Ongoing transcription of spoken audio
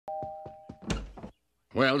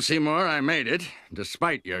Well, Seymour, I made it,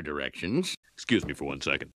 despite your directions. Excuse me for 1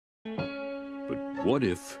 second. But what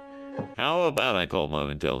if... How about I call Mo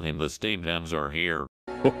and tell him the steamed clams are here?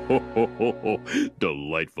 Ho, ho, ho, ho, ho.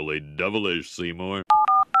 Delightfully devilish, Seymour.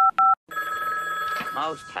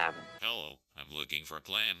 Most cabin. Hello, I'm looking for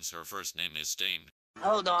clams. Her first name is Steamed.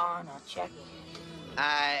 Hold on, I'll check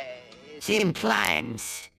it. Steamed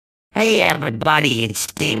Clams. Hey everybody, it's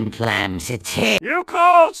Steamed Clams. It's here. You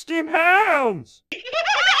called Steamed Hams!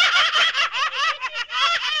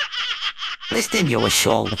 Listen, you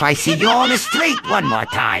asshole. If I see you on the street one more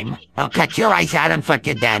time, I'll cut your eyes out and fuck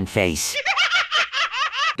your damn face.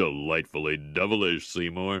 Delightfully devilish,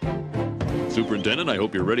 Seymour. Superintendent, I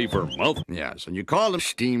hope you're ready for mouth... Yes, and you call them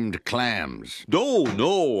steamed clams.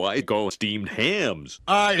 No, I call steamed hams.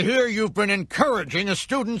 I hear you've been encouraging a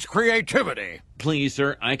student's creativity. Please,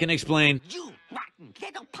 sir, I can explain. You rotten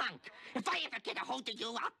little punk. If I ever get a hold of you,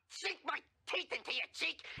 I'll sink my teeth into your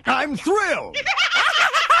cheek. I'm thrilled!